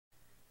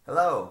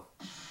Hello!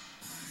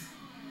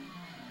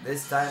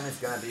 This time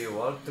it's gonna be a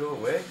walkthrough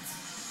with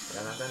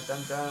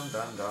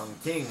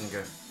King.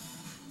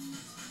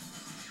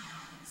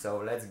 So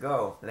let's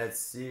go.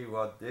 Let's see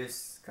what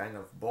this kind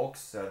of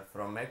boxer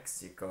from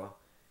Mexico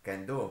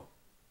can do.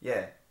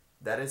 Yeah,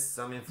 that is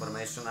some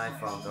information I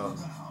found on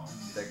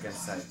Tekken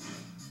site.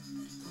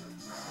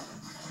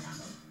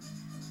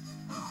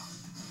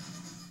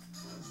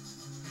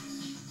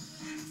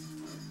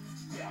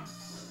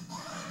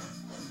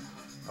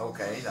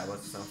 Okay, that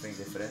was something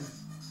different.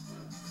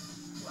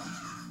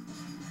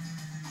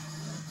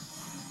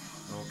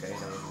 Okay,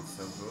 that wasn't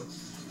so good.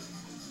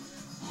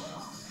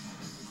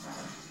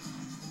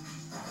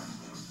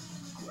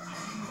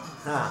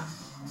 Huh.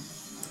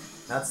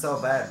 Not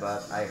so bad,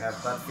 but I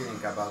have bad feeling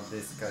about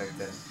this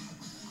character.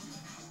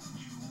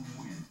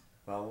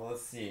 Well, we'll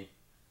see.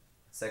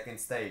 Second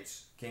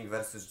stage, King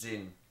versus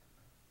Jin.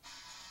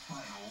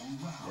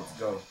 Let's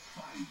go.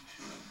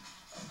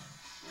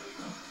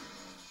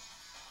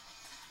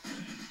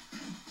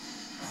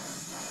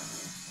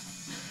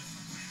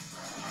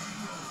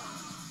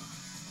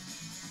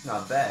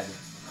 Not bad.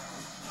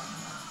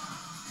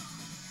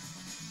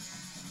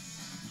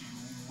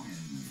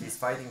 His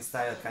fighting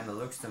style kinda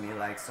looks to me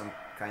like some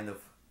kind of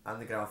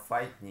underground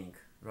fighting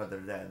rather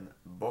than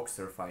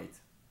boxer fight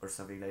or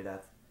something like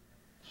that.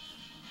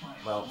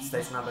 Well,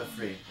 stage number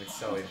 3, let's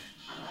show it.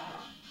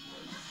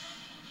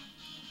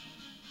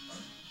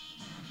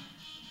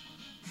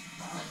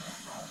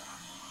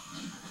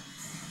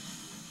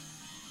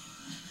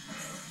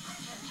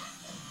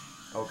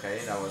 Okay,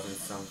 that wasn't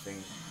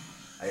something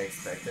I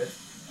expected.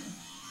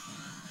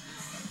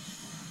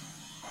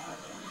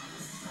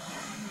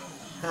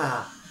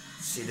 Haha,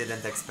 she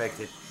didn't expect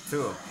it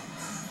too.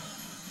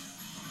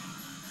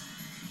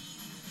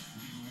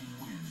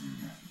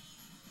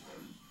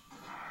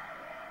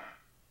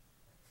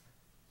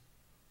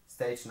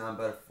 Stage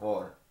number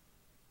 4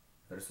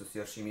 versus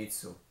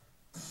Yoshimitsu.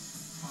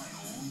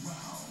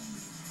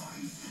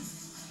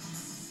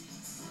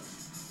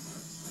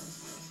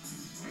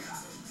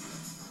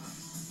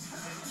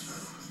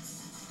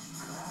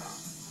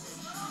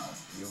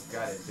 You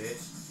got it,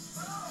 bitch.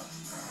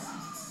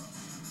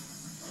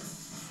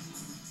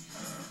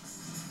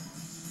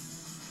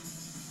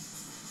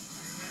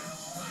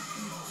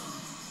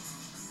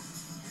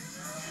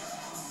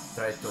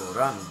 Tried to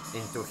run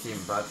into him,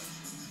 but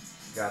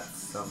got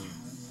some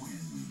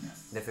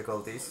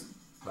difficulties,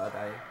 but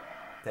I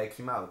take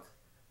him out.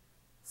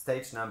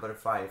 Stage number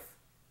 5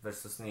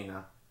 versus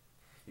Nina.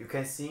 You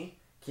can see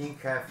King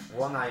have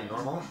one eye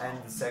normal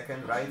and the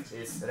second right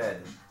is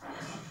red.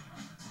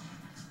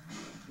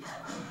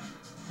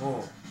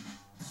 Oh.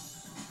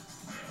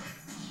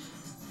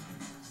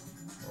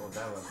 Oh,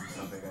 that wasn't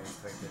something I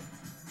expected.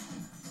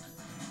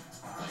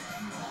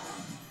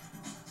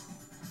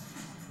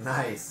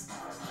 Nice.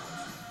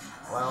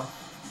 Well,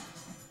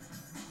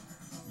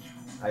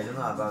 I don't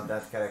know about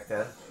that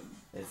character.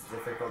 It's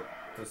difficult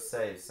to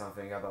say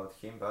something about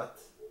him, but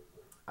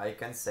I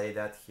can say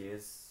that he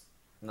is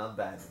not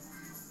bad.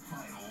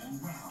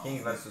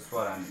 King versus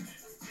Warren.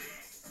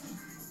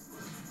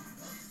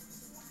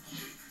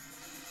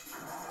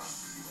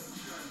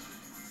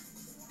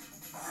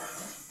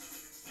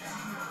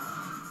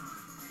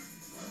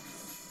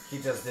 He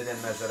just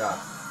didn't measure up.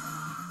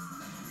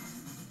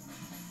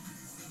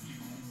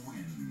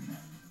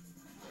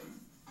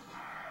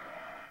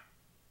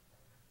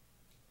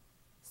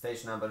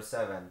 Stage number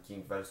 7,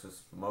 King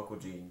versus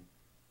Mokujin.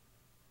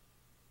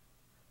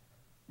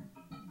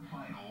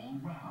 Final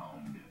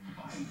round,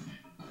 fight.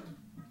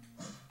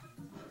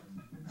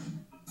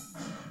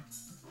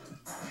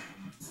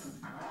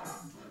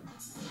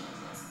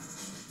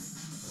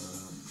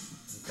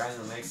 It kind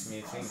of makes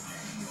me think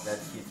that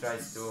he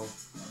tries to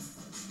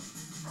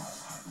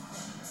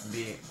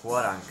be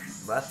Hwoarang,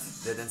 but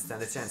didn't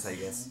stand a chance, I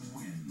guess.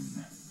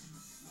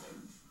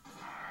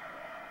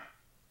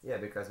 Yeah,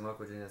 because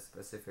Mokujin is a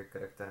specific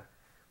character.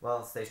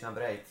 Well, stage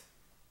number 8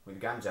 with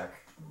Ganjak.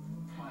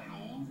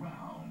 Final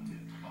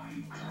round,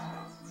 fight.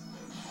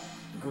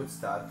 Good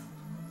start.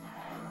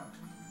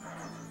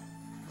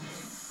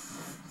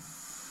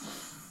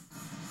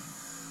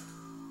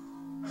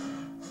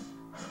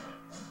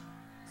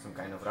 Some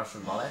kind of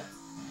Russian ballet.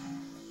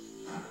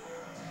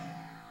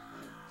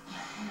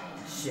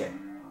 Shit.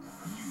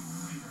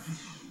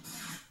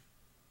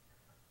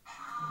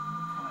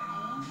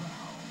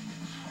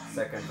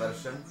 Second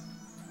version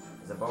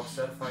is a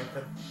boxer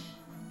fighter.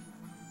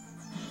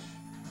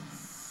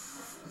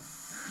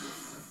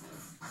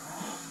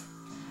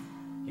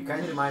 He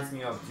kind of reminds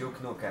me of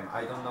Duke Nukem,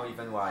 I don't know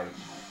even why.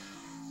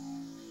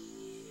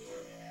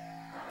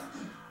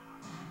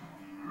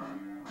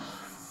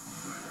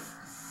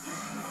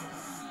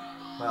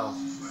 Well,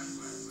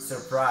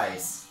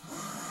 surprise.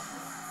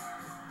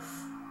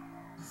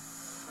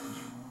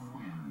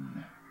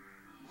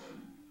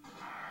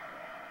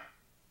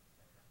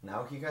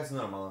 Now he has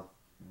normal.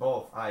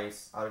 Both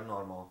eyes are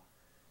normal.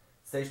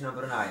 Stage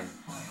number 9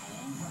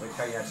 with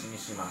Hayashi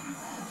Mishima.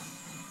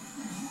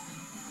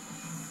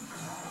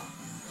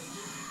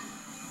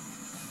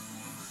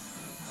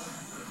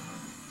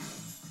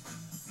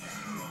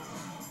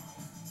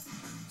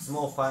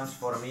 small punch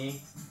for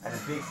me and a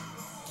big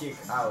kick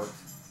out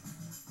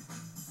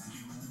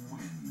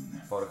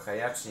for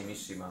Hayashi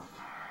Mishima.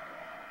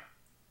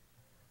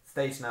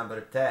 Stage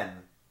number 10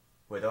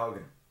 with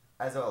Ogre,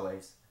 as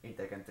always, in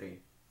Tekken 3.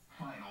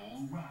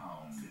 Final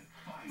round.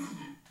 Fight.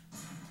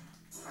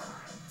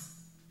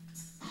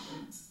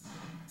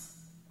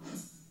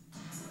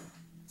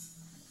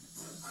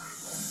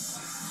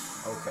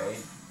 Okay,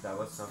 that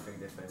was something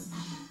different.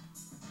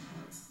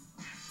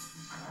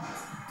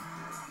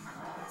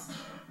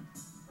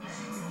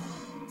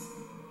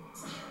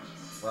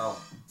 Well,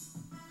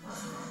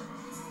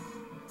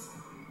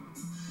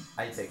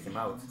 I take him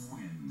out.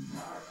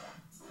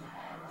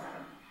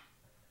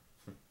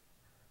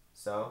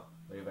 So,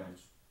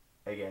 revenge.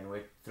 Again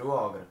with True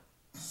Ogre.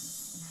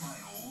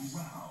 Final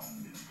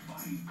round.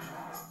 Fight.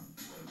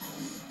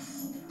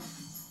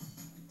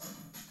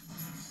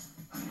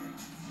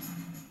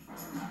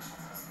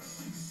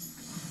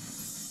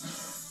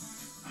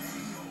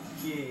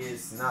 He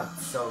is not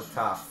so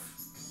tough.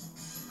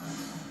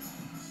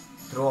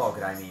 True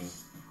Ogre, I mean.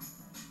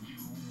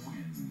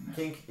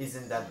 King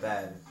isn't that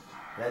bad.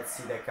 Let's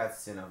see the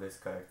cutscene of this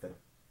character.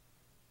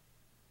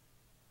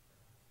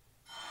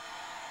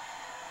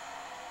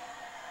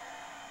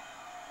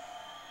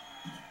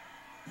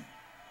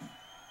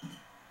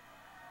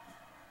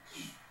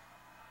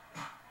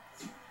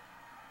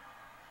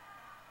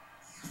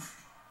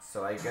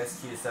 So I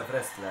guess he is a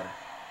wrestler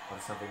or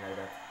something like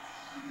that.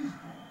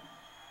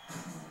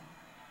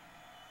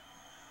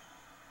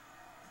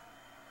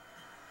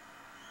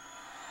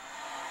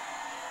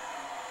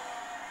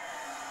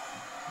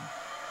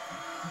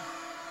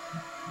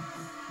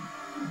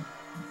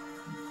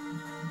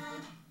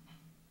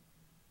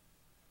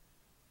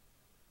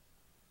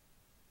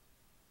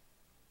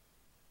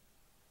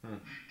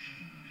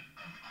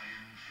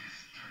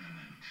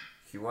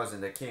 He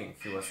wasn't a king,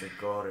 he was a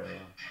gorilla.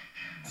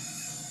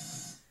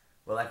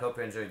 Well, I hope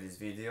you enjoyed this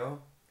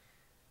video.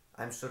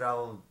 I'm sure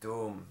I'll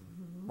do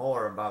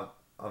more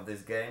of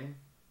this game.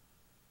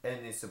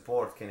 Any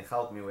support can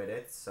help me with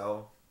it,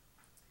 so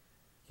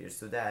here's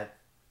to that.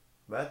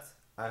 But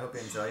I hope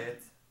you enjoy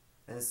it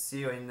and see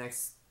you in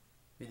next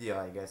video,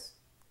 I guess.